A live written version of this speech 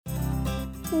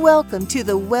Welcome to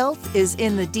the Wealth is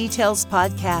in the Details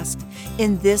podcast.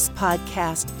 In this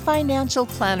podcast, financial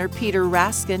planner Peter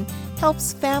Raskin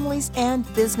helps families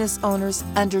and business owners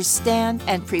understand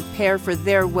and prepare for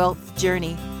their wealth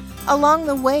journey. Along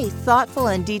the way, thoughtful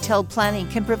and detailed planning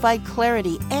can provide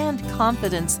clarity and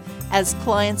confidence as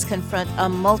clients confront a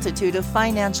multitude of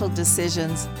financial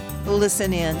decisions.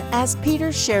 Listen in as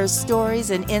Peter shares stories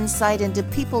and insight into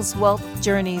people's wealth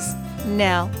journeys.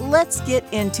 Now, let's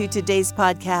get into today's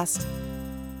podcast.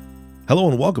 Hello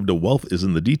and welcome to Wealth is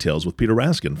in the Details with Peter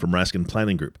Raskin from Raskin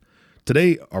Planning Group.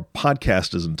 Today, our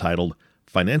podcast is entitled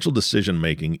Financial Decision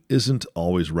Making Isn't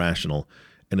Always Rational,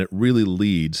 and it really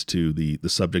leads to the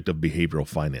subject of behavioral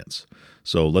finance.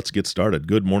 So let's get started.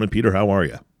 Good morning, Peter. How are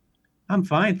you? I'm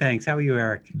fine, thanks. How are you,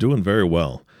 Eric? Doing very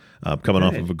well. Coming Good.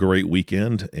 off of a great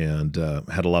weekend and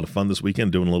had a lot of fun this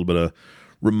weekend doing a little bit of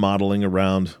remodeling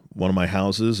around one of my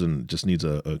houses and just needs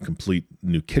a complete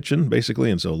new kitchen, basically.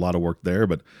 And so a lot of work there,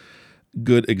 but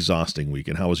good, exhausting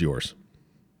weekend. How was yours?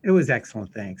 It was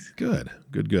excellent, thanks. Good.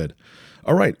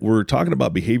 All right. We're talking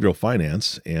about behavioral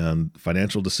finance, and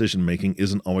financial decision making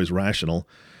isn't always rational.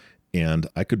 And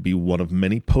I could be one of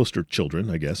many poster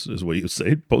children, I guess is what you would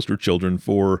say, poster children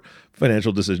for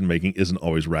financial decision making isn't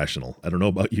always rational. I don't know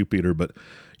about you, Peter, but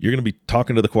you're going to be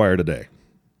talking to the choir today.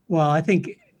 Well, I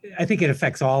think it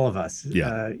affects all of us.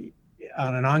 Yeah.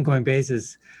 On an ongoing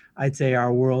basis, I'd say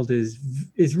our world is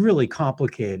really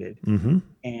complicated,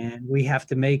 and we have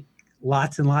to make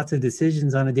lots and lots of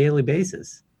decisions on a daily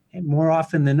basis. And more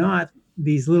often than not,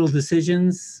 these little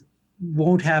decisions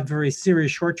won't have very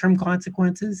serious short-term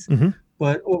consequences,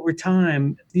 but over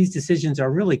time, these decisions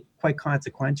are really quite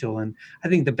consequential. And I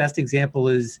think the best example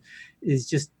is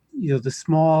just the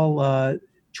small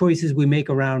choices we make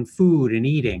around food and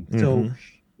eating. So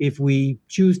if we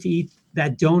choose to eat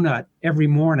that donut every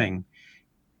morning,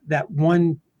 that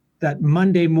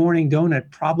Monday morning donut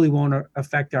probably won't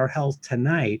affect our health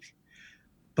tonight.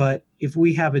 But if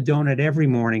we have a donut every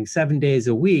morning, 7 days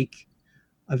a week,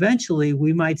 eventually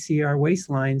we might see our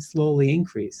waistline slowly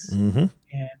increase. And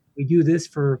we do this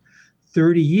for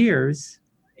 30 years,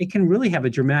 it can really have a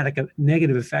dramatic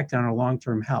negative effect on our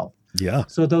long-term health. Yeah.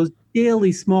 So those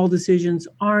daily small decisions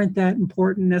aren't that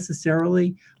important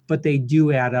necessarily, but they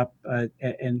do add up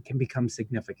and can become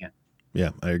significant. Yeah,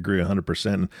 I agree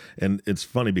 100%. And it's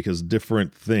funny because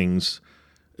different things,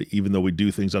 even though we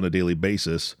do things on a daily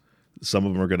basis, some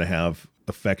of them are going to have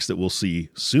effects that we'll see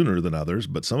sooner than others,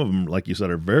 but some of them, like you said,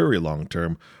 are very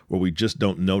long-term where we just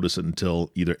don't notice it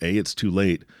until either A, it's too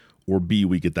late, or B,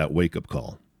 we get that wake-up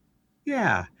call.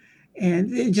 Yeah.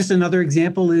 And just another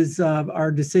example is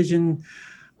our decision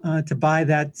to buy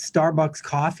that Starbucks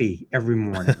coffee every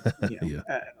morning. Yeah.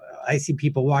 I see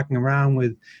people walking around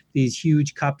with these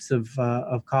huge cups of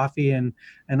coffee, and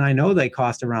I know they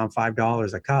cost around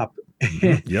 $5 a cup.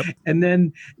 Yep. And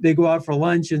then they go out for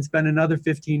lunch and spend another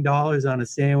 $15 on a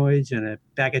sandwich and a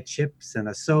bag of chips and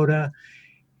a soda.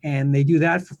 And they do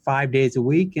that for 5 days a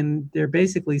week, and they're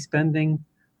basically spending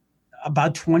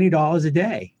about $20 a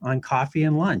day on coffee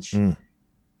and lunch.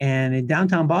 And in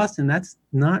downtown Boston, that's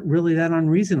not really that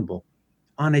unreasonable.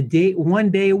 On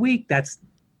one day a week, that's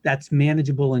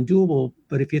manageable and doable.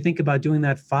 But if you think about doing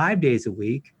that 5 days a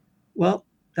week, well,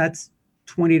 that's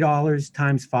 $20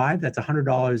 times 5. That's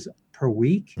 $100 per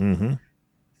week.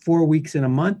 4 weeks in a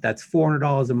month, that's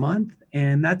 $400 a month.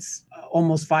 And that's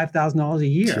almost $5,000 a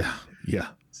year. Yeah.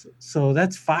 So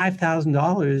that's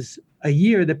 $5,000 a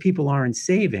year that people aren't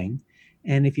saving.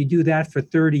 And if you do that for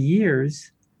 30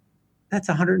 years, that's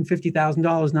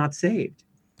 $150,000 not saved.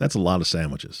 That's a lot of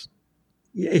sandwiches.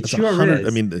 It That's sure is. I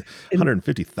mean,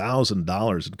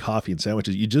 $150,000 in coffee and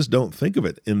sandwiches, you just don't think of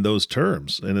it in those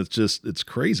terms. And it's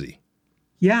crazy.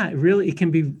 Yeah, it can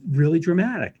be really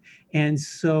dramatic. And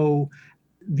so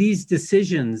these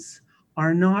decisions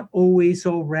are not always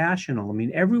so rational. I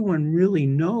mean, everyone really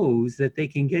knows that they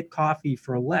can get coffee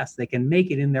for less. They can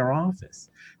make it in their office.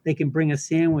 They can bring a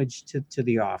sandwich to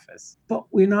the office. But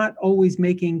we're not always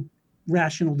making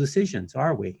rational decisions,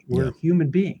 are we? We're human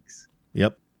beings.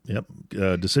 Yep.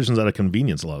 Decisions out of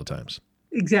convenience a lot of times.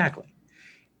 Exactly.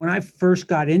 When I first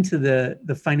got into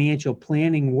the financial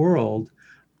planning world,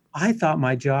 I thought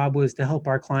my job was to help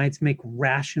our clients make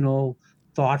rational,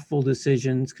 thoughtful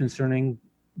decisions concerning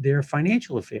their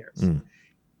financial affairs.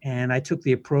 And I took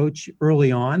the approach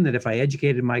early on that if I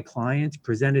educated my clients,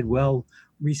 presented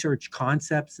well-researched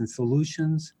concepts and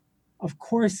solutions, of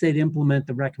course they'd implement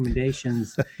the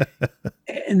recommendations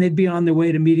and they'd be on their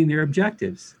way to meeting their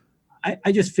objectives.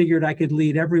 I just figured I could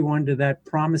lead everyone to that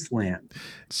promised land.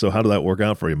 So how did that work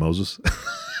out for you, Moses?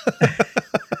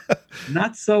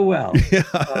 not so well. Yeah,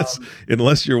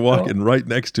 unless you're walking right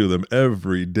next to them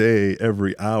every day,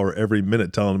 every hour, every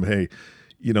minute, telling them, "Hey,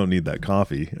 you don't need that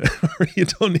coffee, or you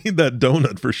don't need that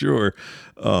donut for sure."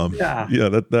 Yeah.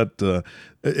 Yeah,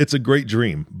 it's a great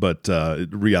dream, but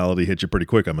reality hits you pretty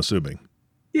quick, I'm assuming.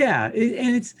 Yeah,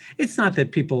 and it's not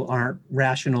that people aren't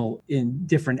rational in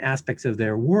different aspects of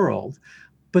their world,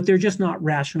 but they're just not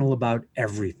rational about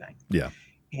everything. Yeah.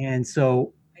 And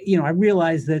so, I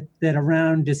realize that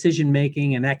around decision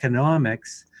making and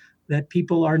economics, that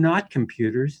people are not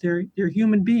computers; they're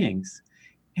human beings,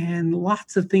 and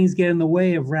lots of things get in the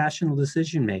way of rational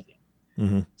decision making.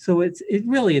 Mm-hmm. So it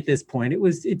really at this point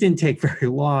it didn't take very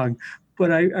long,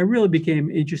 but I really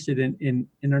became interested in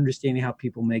understanding how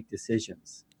people make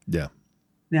decisions. Yeah.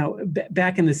 Now,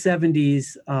 back in the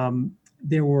 70s,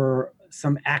 there were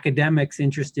some academics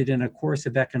interested in a course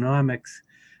of economics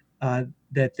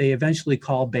that they eventually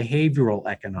called behavioral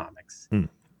economics.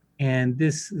 And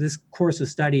this course of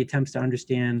study attempts to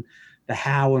understand the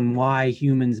how and why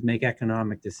humans make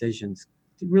economic decisions.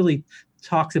 It really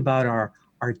talks about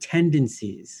our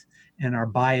tendencies and our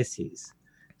biases.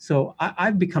 So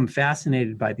I've become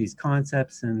fascinated by these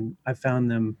concepts, and I found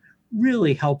them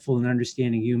really helpful in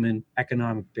understanding human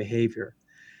economic behavior.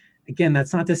 Again,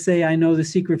 that's not to say I know the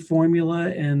secret formula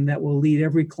and that will lead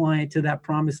every client to that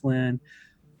promised land,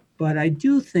 but I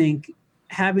do think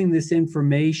having this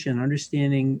information,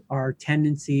 understanding our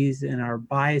tendencies and our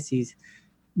biases,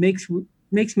 makes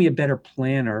me a better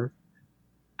planner.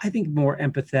 I think more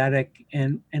empathetic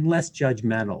and less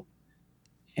judgmental.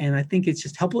 And I think it's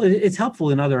just helpful. It's helpful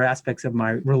in other aspects of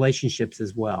my relationships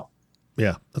as well.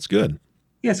 Yeah, that's good.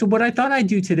 Yeah. So what I thought I'd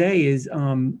do today is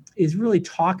really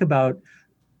talk about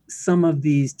some of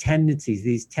these tendencies,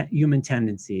 these human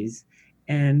tendencies,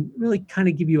 and really kind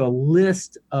of give you a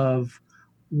list of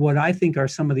what I think are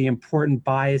some of the important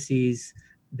biases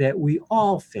that we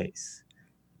all face.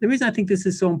 The reason I think this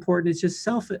is so important is just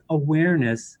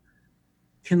self-awareness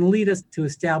can lead us to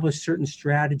establish certain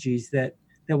strategies that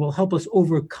will help us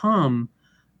overcome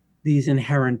these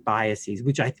inherent biases,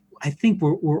 which I think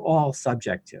we're all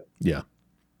subject to. Yeah.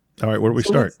 All right, where do we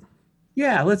start?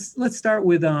 Let's start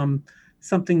with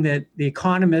something that the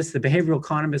behavioral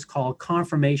economists call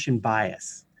confirmation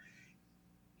bias.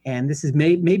 And this is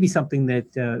maybe something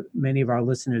that many of our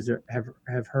listeners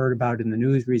have heard about in the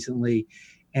news recently,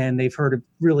 and they've heard it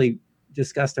really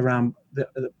discussed around the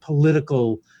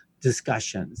political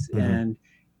discussions. Mm-hmm. And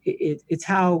it's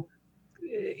how,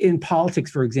 in politics,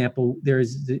 for example,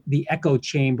 there's the echo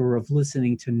chamber of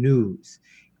listening to news.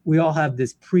 We all have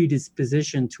this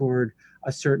predisposition toward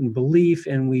a certain belief,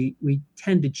 and we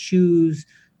tend to choose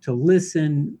to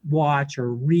listen, watch,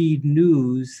 or read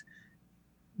news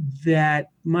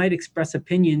that might express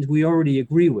opinions we already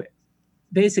agree with.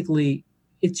 Basically,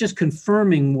 it's just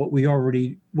confirming what we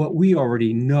already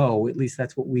know. At least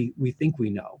that's what we think we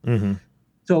know. Mm-hmm.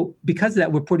 So because of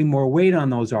that, we're putting more weight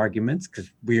on those arguments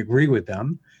because we agree with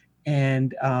them,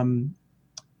 and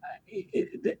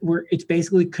it's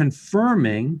basically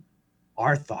confirming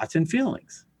our thoughts and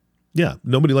feelings. Yeah,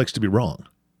 nobody likes to be wrong.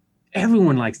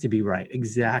 Everyone likes to be right,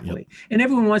 exactly. Yep. And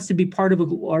everyone wants to be part of a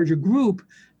larger group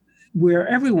where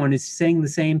everyone is saying the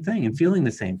same thing and feeling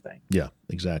the same thing. Yeah,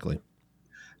 exactly.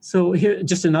 So here,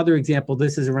 just another example,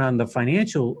 this is around the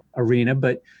financial arena,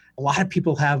 but a lot of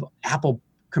people have Apple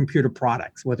computer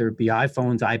products, whether it be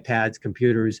iPhones, iPads,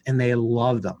 computers, and they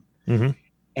love them. Mm-hmm.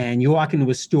 And you walk into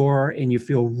a store and you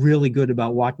feel really good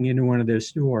about walking into one of their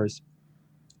stores,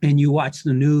 and you watch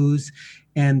the news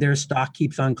and their stock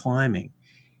keeps on climbing.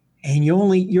 And you're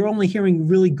only hearing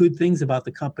really good things about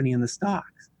the company and the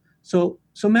stocks. So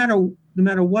no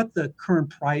matter what the current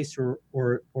price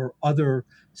or other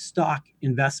stock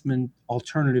investment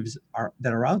alternatives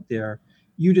that are out there,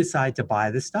 you decide to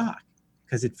buy the stock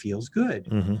because it feels good.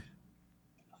 Mm-hmm.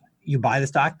 You buy the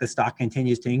stock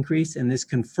continues to increase, and this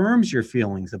confirms your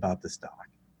feelings about the stock.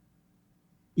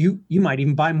 You might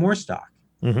even buy more stock.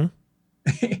 Mm-hmm.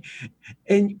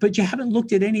 But you haven't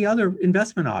looked at any other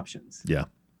investment options. Yeah.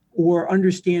 Or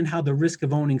understand how the risk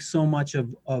of owning so much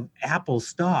of Apple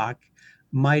stock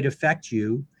might affect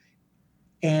you,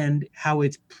 and how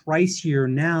it's pricier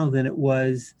now than it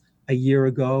was a year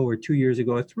ago or 2 years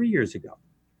ago or 3 years ago.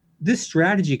 This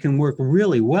strategy can work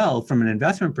really well from an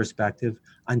investment perspective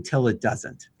until it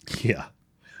doesn't. Yeah.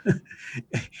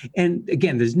 And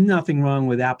again, there's nothing wrong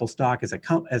with Apple stock as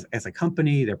a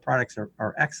company. Their products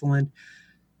are excellent.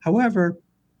 However,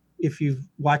 if you've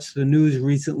watched the news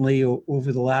recently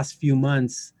over the last few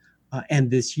months and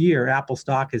this year, Apple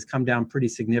stock has come down pretty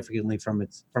significantly from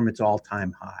its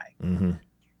all-time high. Mm-hmm.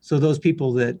 So those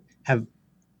people that have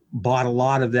bought a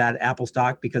lot of that Apple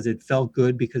stock because it felt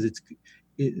good, because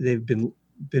they've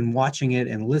been watching it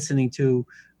and listening to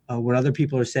what other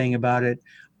people are saying about it,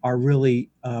 are really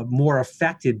more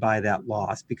affected by that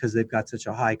loss because they've got such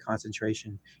a high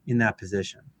concentration in that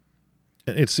position.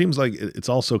 It seems like it's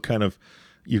also kind of,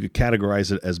 you could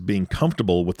categorize it as being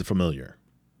comfortable with the familiar.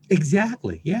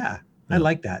 Exactly. Yeah. I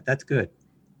like that. That's good.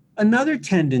 Another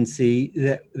tendency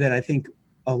that I think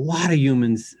a lot of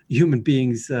human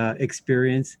beings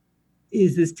experience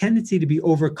is this tendency to be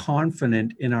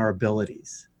overconfident in our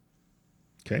abilities.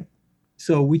 Okay.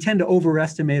 So we tend to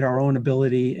overestimate our own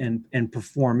ability and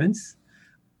performance.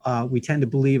 We tend to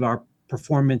believe our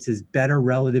performance is better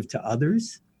relative to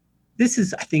others. This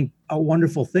is, I think, a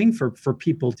wonderful thing for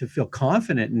people to feel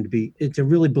confident and to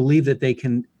really believe that they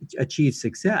can achieve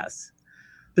success.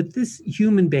 But this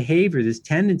human behavior, this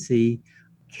tendency,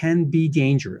 can be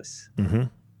dangerous. Mm-hmm.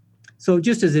 So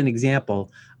just as an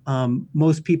example,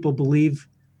 most people believe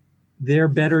they're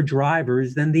better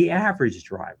drivers than the average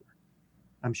driver.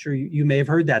 I'm sure you may have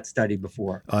heard that study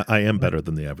before. I am better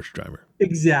than the average driver.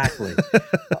 Exactly.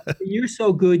 You're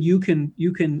so good, you can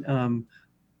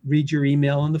read your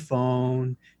email on the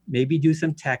phone, maybe do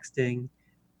some texting,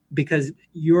 because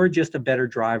you're just a better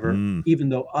driver, even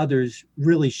though others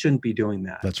really shouldn't be doing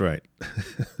that. That's right.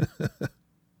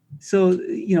 So,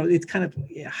 it's kind of,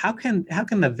 how can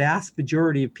the vast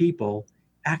majority of people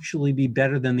actually be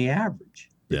better than the average?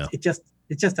 Yeah. It just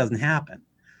doesn't happen.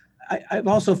 I've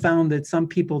also found that some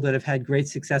people that have had great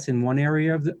success in one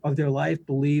area of their life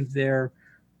believe they're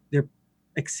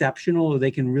exceptional, or they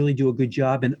can really do a good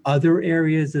job in other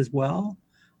areas as well.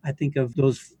 I think of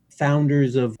those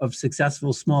founders of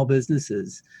successful small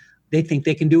businesses. They think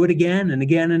they can do it again and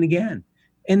again and again.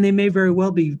 And they may very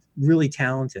well be really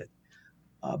talented.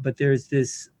 But there's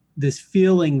this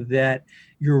feeling that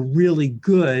you're really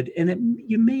good, and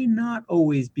you may not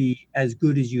always be as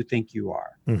good as you think you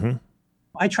are. Mm-hmm.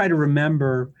 I try to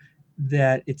remember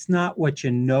that it's not what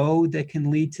you know that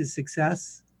can lead to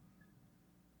success,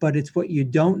 but it's what you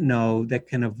don't know that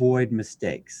can avoid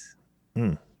mistakes.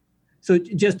 So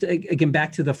just again,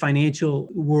 back to the financial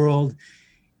world,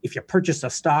 if you purchase a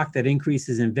stock that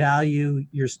increases in value,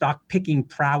 your stock picking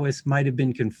prowess might have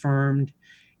been confirmed,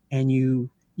 and you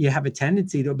have a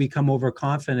tendency to become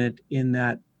overconfident in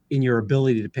your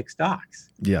ability to pick stocks.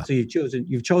 Yeah. So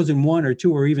you've chosen one or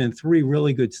two or even three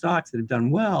really good stocks that have done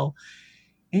well,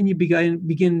 and you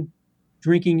begin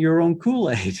drinking your own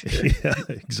Kool-Aid. Yeah,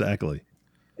 exactly.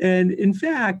 And in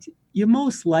fact, you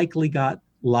most likely got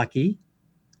lucky.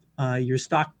 Your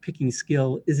stock picking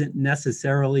skill isn't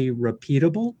necessarily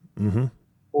repeatable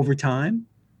over time.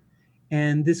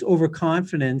 And this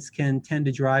overconfidence can tend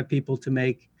to drive people to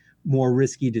make more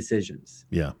risky decisions.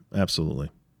 Yeah, absolutely.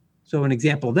 So an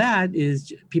example of that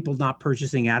is people not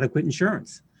purchasing adequate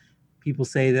insurance. People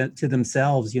say that to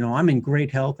themselves, I'm in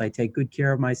great health. I take good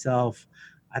care of myself.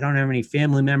 I don't have any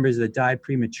family members that died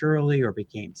prematurely or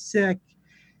became sick.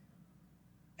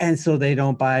 And so they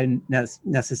don't buy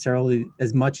necessarily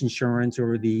as much insurance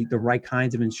or the right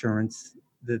kinds of insurance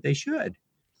that they should.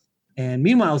 And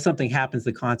meanwhile, if something happens,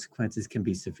 the consequences can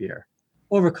be severe.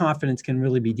 Overconfidence can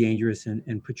really be dangerous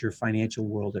and put your financial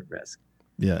world at risk.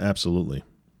 Yeah, absolutely.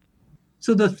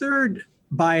 So the third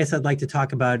bias I'd like to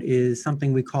talk about is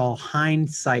something we call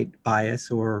hindsight bias,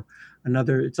 or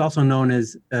it's also known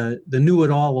as the knew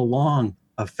it all along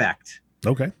effect.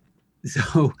 Okay.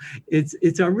 So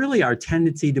it's really our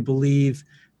tendency to believe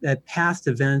that past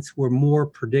events were more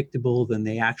predictable than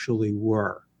they actually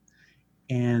were.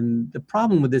 And the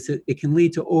problem with this, it can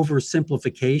lead to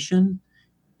oversimplification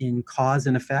in cause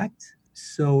and effect.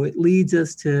 So it leads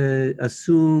us to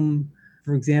assume,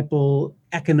 for example,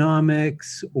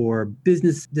 economics or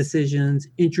business decisions,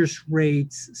 interest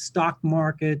rates, stock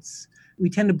markets. We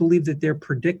tend to believe that they're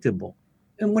predictable.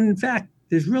 And when in fact,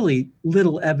 there's really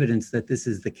little evidence that this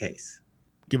is the case.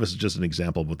 Give us just an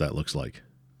example of what that looks like.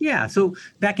 Yeah. So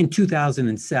back in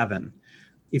 2007,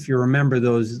 if you remember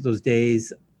those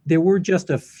days, there were just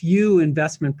a few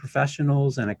investment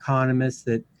professionals and economists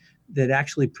that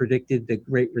actually predicted the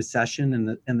Great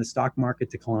Recession and the stock market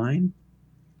decline.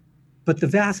 But the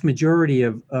vast majority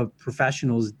of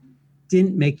professionals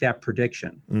didn't make that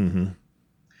prediction. Mm-hmm.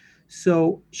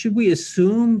 So should we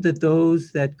assume that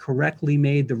those that correctly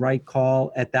made the right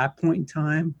call at that point in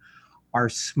time are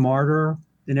smarter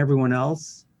than everyone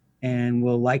else and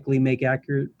will likely make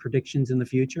accurate predictions in the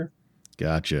future?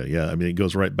 Gotcha. Yeah. I mean, it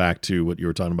goes right back to what you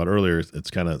were talking about earlier. It's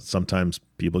kind of sometimes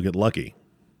people get lucky.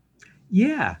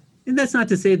 Yeah. And that's not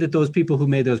to say that those people who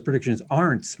made those predictions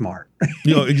aren't smart.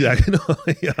 Exactly. No,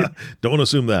 yeah. Don't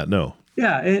assume that. No.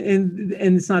 Yeah, and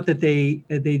it's not that they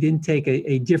didn't take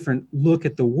a different look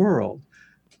at the world,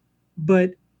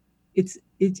 but it's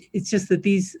just that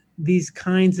these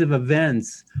kinds of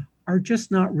events are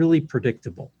just not really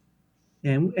predictable.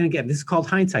 And again, this is called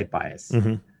hindsight bias.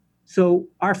 Mm-hmm. So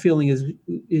our feeling is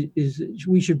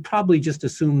we should probably just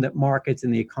assume that markets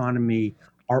and the economy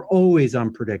are always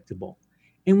unpredictable,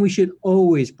 and we should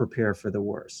always prepare for the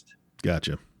worst.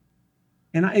 Gotcha.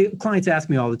 And clients ask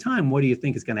me all the time, what do you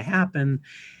think is going to happen?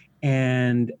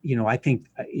 And, I think,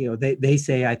 they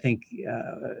say, I think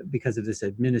because of this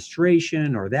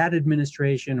administration or that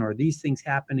administration or these things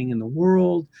happening in the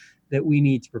world that we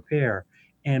need to prepare.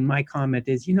 And my comment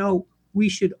is, we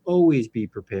should always be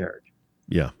prepared.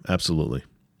 Yeah, absolutely.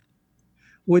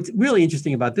 What's really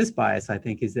interesting about this bias, I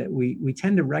think, is that we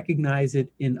tend to recognize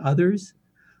it in others,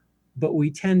 but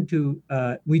we tend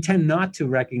not to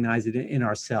recognize it in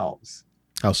ourselves.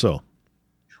 How so?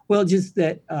 Well, just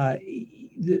that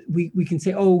we can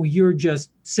say, oh, you're just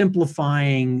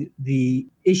simplifying the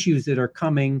issues that are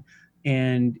coming,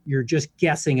 and you're just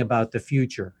guessing about the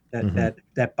future.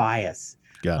 That bias.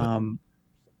 Got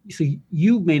it. So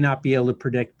you may not be able to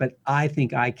predict, but I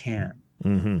think I can.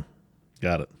 Mm-hmm.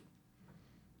 Got it.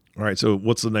 All right. So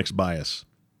what's the next bias?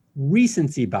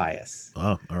 Recency bias.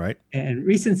 Oh, all right. And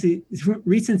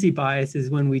recency bias is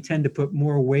when we tend to put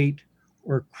more weight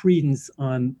or credence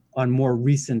on more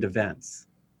recent events.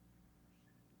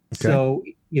 Okay. So,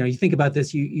 you think about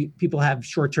this, people have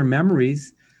short-term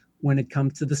memories when it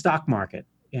comes to the stock market,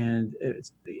 and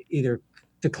it's either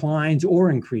declines or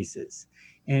increases.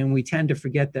 And we tend to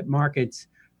forget that markets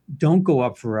don't go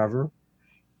up forever.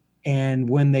 And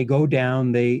when they go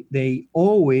down, they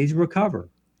always recover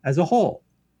as a whole.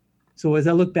 So as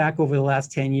I look back over the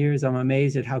last 10 years, I'm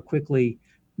amazed at how quickly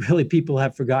really people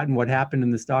have forgotten what happened in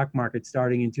the stock market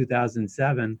starting in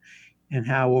 2007, and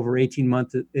how over 18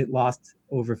 months it lost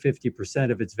over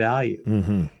 50% of its value.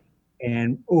 Mm-hmm.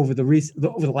 And over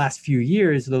the last few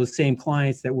years, those same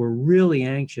clients that were really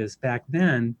anxious back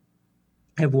then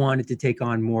have wanted to take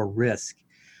on more risk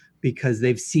because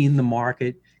they've seen the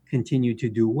market continue to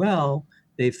do well.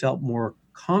 They felt more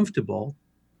comfortable,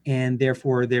 and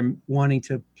therefore they're wanting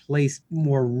to place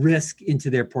more risk into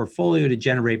their portfolio to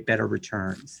generate better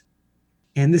returns.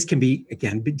 And this can be,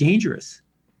 again, dangerous.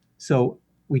 So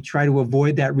we try to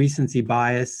avoid that recency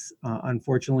bias.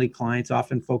 Unfortunately, clients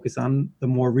often focus on the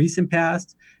more recent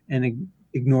past and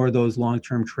ignore those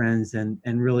long-term trends and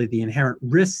really the inherent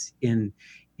risks in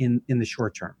the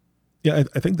short term. Yeah,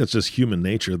 I think that's just human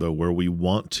nature, though, where we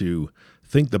want to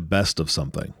think the best of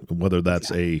something, whether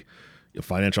that's a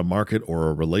financial market or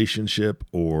a relationship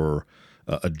or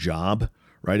a job,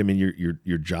 right? I mean,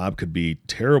 your job could be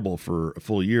terrible for a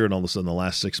full year, and all of a sudden the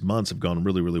last 6 months have gone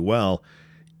really, really well.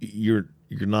 You're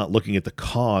not looking at the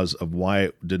cause of why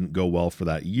it didn't go well for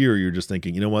that year. You're just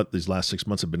thinking, you know what, these last 6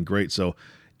 months have been great, so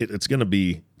it's going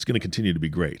to continue to be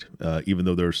great, even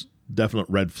though there's definite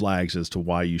red flags as to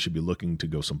why you should be looking to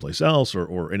go someplace else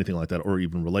or anything like that, or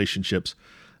even relationships.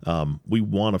 We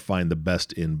want to find the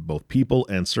best in both people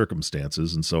and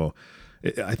circumstances. And so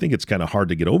I think it's kind of hard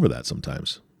to get over that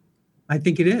sometimes. I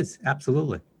think it is.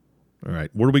 Absolutely. All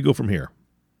right. Where do we go from here?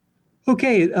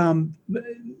 Okay.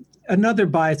 Another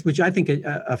bias, which I think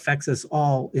affects us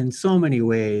all in so many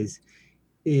ways,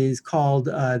 is called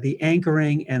the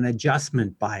anchoring and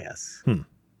adjustment bias.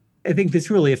 I think this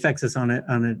really affects us on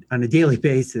a daily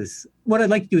basis. What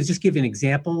I'd like to do is just give you an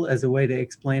example as a way to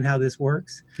explain how this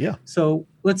works. Yeah. So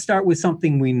let's start with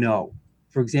something we know.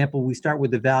 For example, we start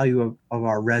with the value of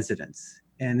our residence.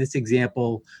 And this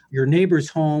example, your neighbor's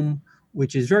home,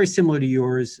 which is very similar to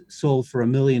yours, sold for $1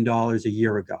 million a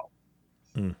year ago.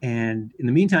 And in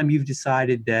the meantime, you've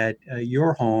decided that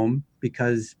your home,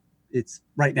 because it's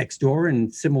right next door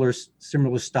and similar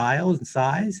style and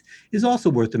size, is also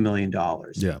worth $1 million.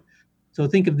 Yeah. So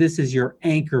think of this as your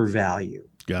anchor value.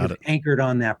 Got it. Anchored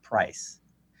on that price.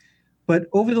 But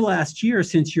over the last year,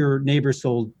 since your neighbor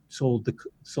sold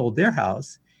their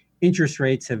house, interest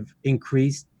rates have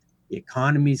increased. The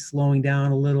economy's slowing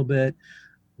down a little bit.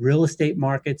 Real estate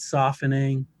market's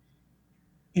softening.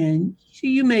 And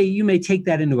you may take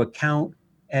that into account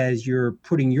as you're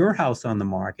putting your house on the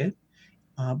market.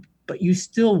 But you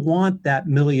still want that $1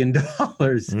 million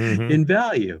in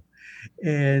value.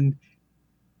 And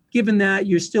given that,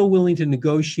 you're still willing to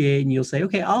negotiate, and you'll say,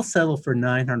 okay, I'll settle for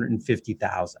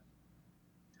 $950,000.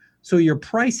 So your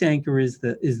price anchor is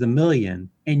the million,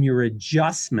 and your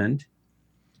adjustment,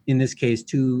 in this case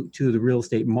to the real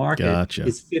estate market,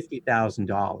 is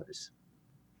 $50,000.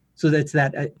 So that's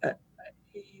that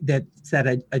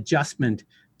adjustment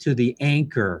to the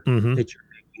anchor that you're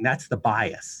making. That's the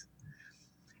bias.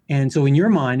 And so in your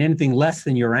mind, anything less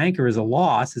than your anchor is a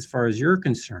loss as far as you're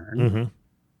concerned. Mm-hmm.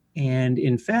 And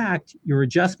in fact, your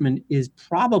adjustment is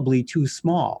probably too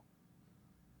small.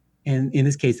 And in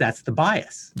this case, that's the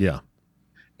bias. Yeah.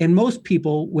 And most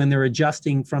people, when they're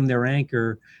adjusting from their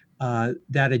anchor,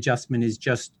 that adjustment is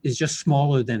just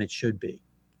smaller than it should be.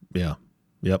 Yeah.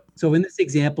 Yep. So in this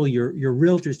example, your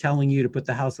realtor's telling you to put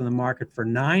the house on the market for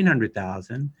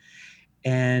 $900,000,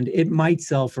 and it might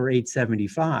sell for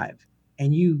 $875,000,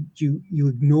 and you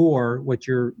ignore what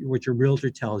your realtor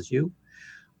tells you.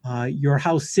 Your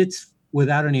house sits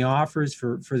without any offers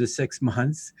for the 6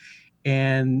 months,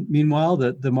 and meanwhile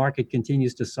the market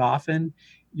continues to soften.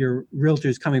 Your realtor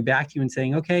is coming back to you and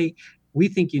saying, okay, we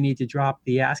think you need to drop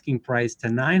the asking price to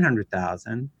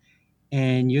 $900,000,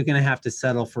 and you're going to have to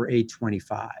settle for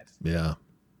 $825,000. Yeah.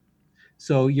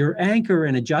 So your anchor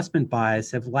and adjustment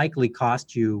bias have likely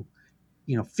cost you,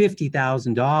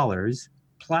 $50,000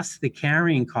 plus the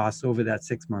carrying costs over that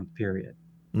 6-month period.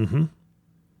 Mm-hmm.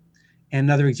 And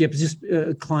another example is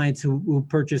just clients who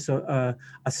purchase a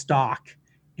stock,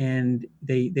 and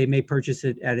they may purchase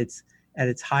it at its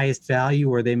highest value,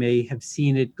 or they may have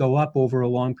seen it go up over a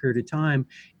long period of time,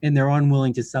 and they're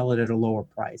unwilling to sell it at a lower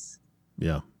price.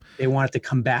 Yeah. They want it to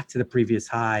come back to the previous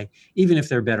high, even if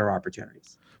there are better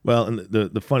opportunities. Well, and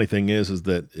the funny thing is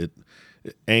that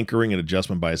anchoring and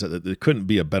adjustment bias, it couldn't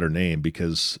be a better name,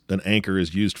 because an anchor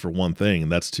is used for one thing,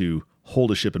 and that's to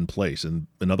hold a ship in place. And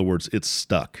in other words, it's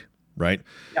stuck, right?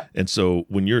 Yep. And so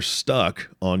when you're stuck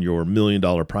on your $1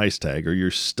 million price tag, or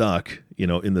you're stuck,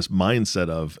 in this mindset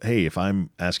of, hey, if I'm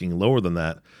asking lower than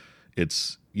that,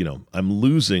 it's, I'm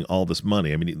losing all this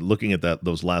money. I mean, looking at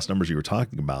those last numbers you were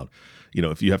talking about,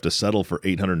 if you have to settle for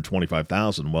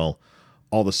 $825,000, well,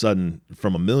 all of a sudden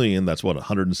from $1 million, that's what,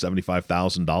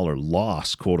 $175,000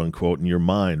 loss, quote unquote, in your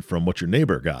mind from what your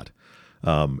neighbor got.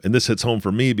 And this hits home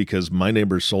for me because my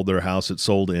neighbors sold their house. It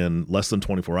sold in less than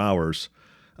 24 hours.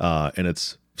 And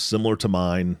it's similar to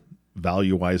mine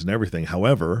value wise and everything.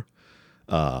 However,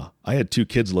 I had 2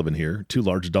 kids living here, 2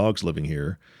 large dogs living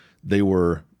here. They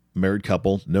were married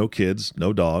couple, no kids,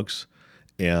 no dogs.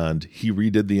 And he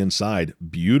redid the inside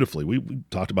beautifully. We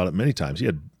talked about it many times. He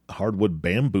had hardwood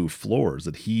bamboo floors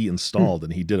that he installed,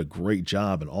 and he did a great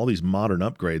job, and all these modern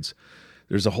upgrades.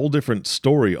 There's a whole different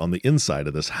story on the inside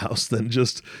of this house than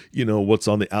just, what's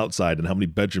on the outside and how many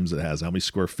bedrooms it has, how many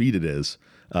square feet it is,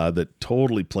 that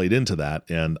totally played into that.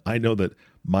 And I know that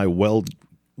my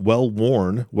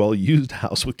well-worn, well-used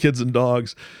house with kids and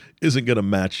dogs isn't going to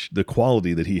match the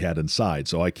quality that he had inside.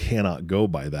 So I cannot go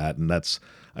by that. And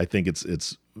I think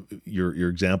it's your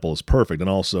example is perfect. And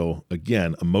also,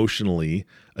 again, emotionally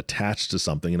attached to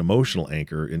something, an emotional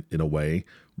anchor in a way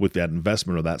with that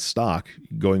investment or that stock.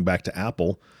 Going back to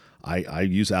Apple, I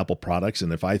use Apple products.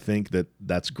 And if I think that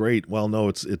that's great, well, no,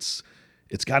 it's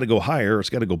got to go higher.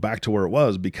 It's got to go back to where it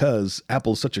was, because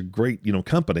Apple is such a great,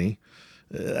 company.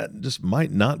 That just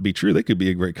might not be true. They could be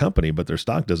a great company, but their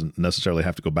stock doesn't necessarily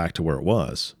have to go back to where it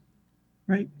was.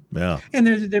 Right. Yeah. And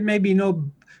there may be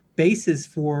no basis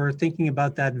for thinking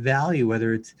about that value,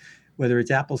 whether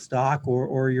it's Apple stock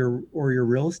or your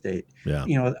real estate. Yeah.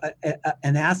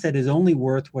 An asset is only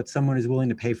worth what someone is willing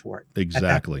to pay for it.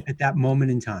 Exactly. At that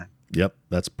moment in time. Yep.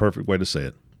 That's a perfect way to say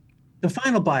it. The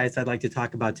final bias I'd like to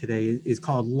talk about today is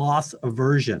called loss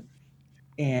aversion.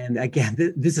 And again,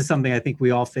 this is something I think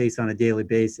we all face on a daily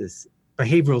basis.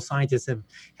 Behavioral scientists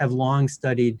have long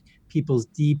studied people's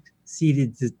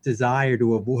deep-seated desire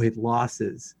to avoid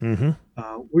losses. Mm-hmm.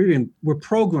 We're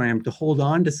programmed to hold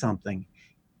on to something,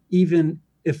 even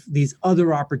if these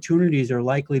other opportunities are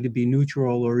likely to be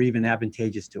neutral or even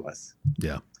advantageous to us.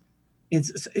 Yeah.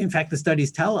 In fact, the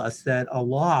studies tell us that a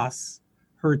loss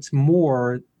hurts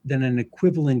more than an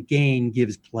equivalent gain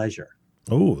gives pleasure.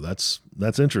 Oh, that's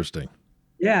interesting.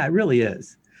 Yeah, it really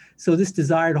is. So this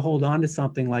desire to hold on to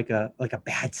something like a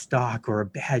bad stock or a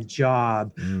bad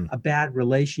job, a bad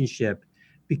relationship,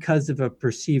 because of a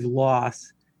perceived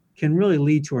loss, can really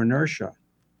lead to inertia.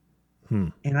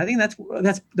 And I think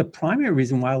that's the primary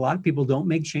reason why a lot of people don't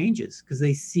make changes, because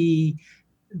they see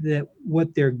that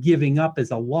what they're giving up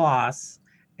is a loss,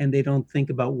 and they don't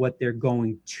think about what they're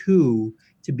going to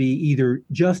be either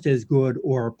just as good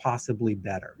or possibly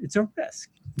better. It's a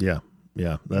risk. Yeah.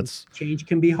 Yeah, that's change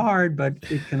can be hard, but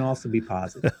it can also be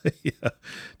positive. Yeah,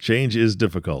 change is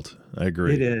difficult. I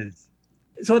agree. It is.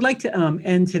 So I'd like to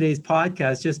end today's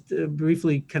podcast just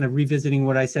briefly kind of revisiting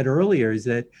what I said earlier, is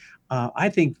that I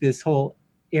think this whole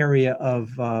area of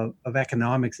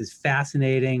economics is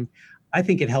fascinating. I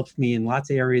think it helps me in lots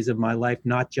of areas of my life,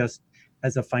 not just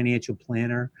as a financial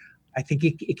planner. I think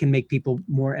it can make people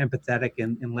more empathetic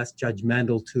and less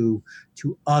judgmental to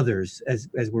others as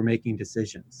we're making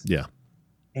decisions. Yeah.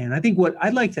 And I think what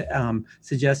I'd like to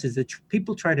suggest is that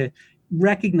people try to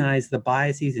recognize the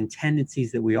biases and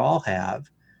tendencies that we all have,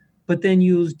 but then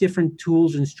use different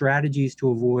tools and strategies to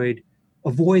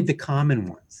avoid the common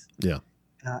ones. Yeah.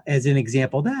 As an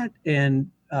example of that,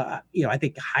 and I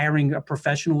think hiring a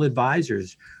professional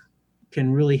advisors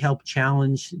can really help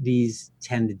challenge these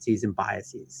tendencies and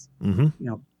biases.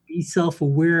 Mm-hmm. Be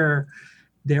self-aware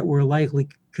that we're likely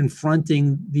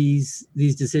confronting these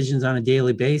decisions on a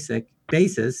daily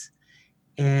basis,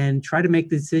 and try to make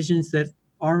decisions that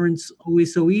aren't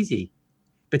always so easy,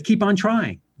 but keep on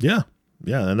trying. Yeah.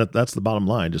 And that's the bottom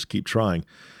line. Just keep trying.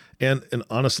 And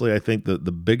honestly, I think that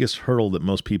the biggest hurdle that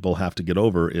most people have to get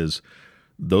over is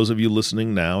those of you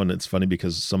listening now. And it's funny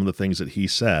because some of the things that he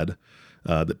said,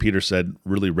 that Peter said,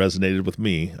 really resonated with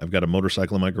me. I've got a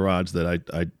motorcycle in my garage that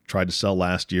I tried to sell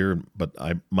last year, but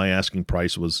my asking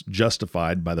price was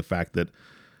justified by the fact that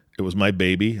it was my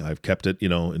baby. I've kept it,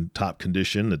 in top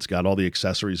condition. It's got all the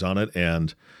accessories on it,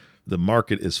 and the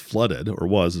market is flooded, or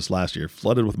was this last year,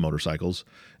 flooded with motorcycles.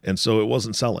 And so it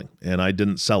wasn't selling, and I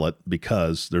didn't sell it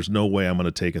because there's no way I'm going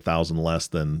to take $1,000 less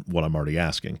than what I'm already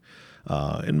asking.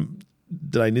 And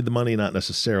did I need the money? Not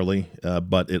necessarily,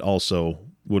 but it also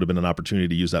would have been an opportunity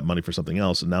to use that money for something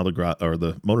else. And now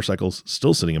the motorcycle's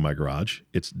still sitting in my garage.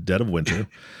 It's dead of winter,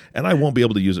 and I won't be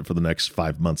able to use it for the next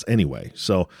 5 months anyway.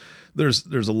 So there's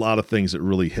a lot of things that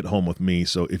really hit home with me.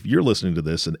 So if you're listening to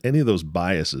this and any of those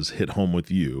biases hit home with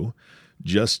you,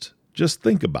 just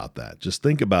think about that. Just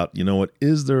think about,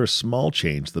 is there a small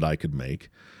change that I could make,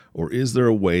 or is there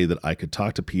a way that I could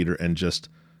talk to Peter and just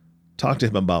talk to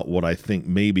him about what I think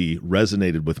maybe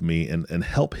resonated with me, and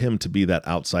help him to be that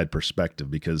outside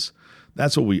perspective, because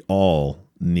that's what we all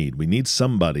need. We need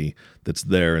somebody that's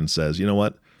there and says, you know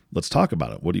what, let's talk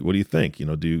about it. What do you think?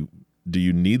 Do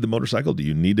you need the motorcycle? Do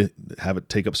you need to have it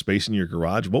take up space in your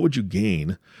garage? What would you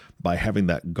gain by having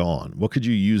that gone? What could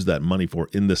you use that money for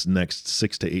in this next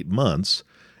 6 to 8 months,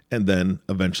 and then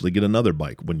eventually get another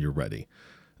bike when you're ready?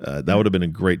 That would have been a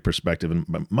great perspective.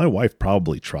 And my wife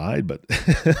probably tried, but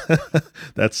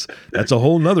that's a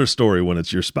whole nother story when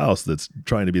it's your spouse that's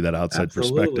trying to be that outside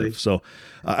Absolutely. perspective. So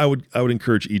I would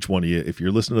encourage each one of you, if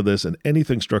you're listening to this and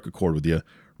anything struck a chord with you,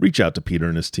 reach out to Peter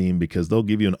and his team, because they'll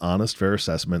give you an honest, fair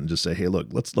assessment and just say, hey, look,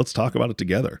 let's talk about it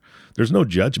together. There's no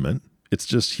judgment. It's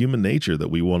just human nature that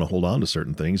we want to hold on to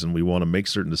certain things, and we want to make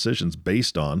certain decisions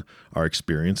based on our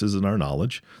experiences and our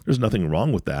knowledge. There's nothing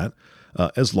wrong with that.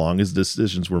 As long as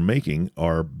decisions we're making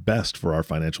are best for our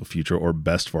financial future, or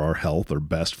best for our health, or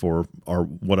best for our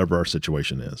whatever our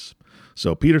situation is.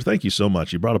 So, Peter, thank you so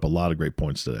much. You brought up a lot of great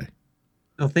points today.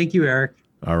 Oh, thank you, Eric.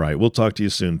 All right. We'll talk to you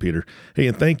soon, Peter. Hey,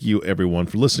 and thank you, everyone,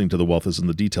 for listening to the Wealth is in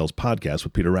the Details podcast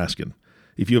with Peter Raskin.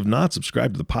 If you have not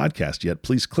subscribed to the podcast yet,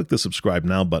 please click the subscribe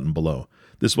now button below.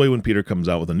 This way, when Peter comes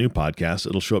out with a new podcast,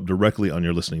 it'll show up directly on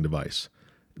your listening device.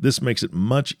 This makes it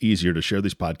much easier to share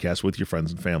these podcasts with your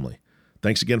friends and family.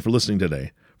 Thanks again for listening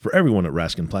today. For everyone at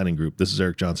Raskin Planning Group, this is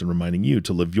Eric Johnson reminding you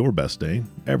to live your best day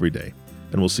every day.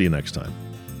 And we'll see you next time.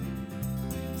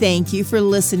 Thank you for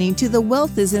listening to the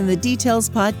Wealth is in the Details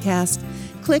podcast.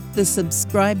 Click the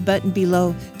subscribe button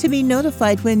below to be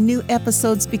notified when new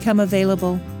episodes become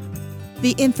available.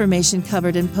 The information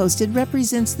covered and posted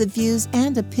represents the views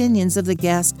and opinions of the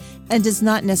guest and does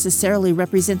not necessarily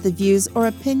represent the views or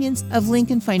opinions of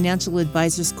Lincoln Financial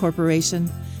Advisors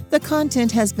Corporation. The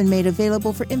content has been made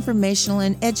available for informational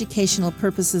and educational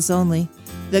purposes only.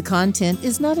 The content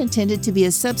is not intended to be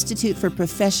a substitute for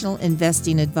professional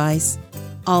investing advice.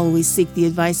 Always seek the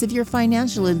advice of your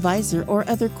financial advisor or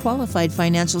other qualified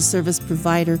financial service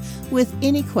provider with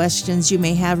any questions you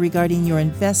may have regarding your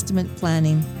investment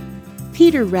planning.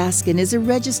 Peter Raskin is a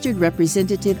registered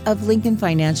representative of Lincoln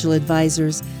Financial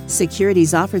Advisors.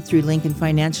 Securities offered through Lincoln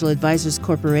Financial Advisors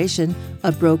Corporation,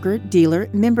 a broker, dealer,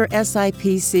 member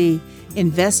SIPC.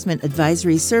 Investment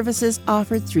advisory services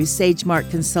offered through SageMark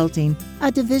Consulting,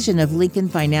 a division of Lincoln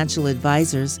Financial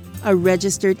Advisors, a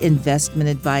registered investment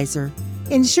advisor.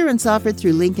 Insurance offered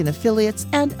through Lincoln affiliates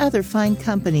and other fine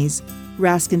companies.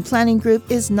 Raskin Planning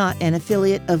Group is not an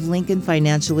affiliate of Lincoln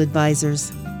Financial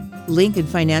Advisors. Lincoln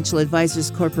Financial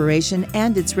Advisors Corporation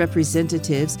and its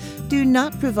representatives do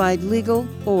not provide legal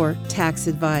or tax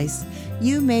advice.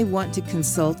 You may want to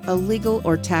consult a legal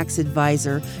or tax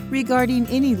advisor regarding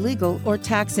any legal or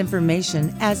tax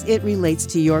information as it relates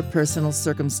to your personal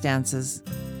circumstances.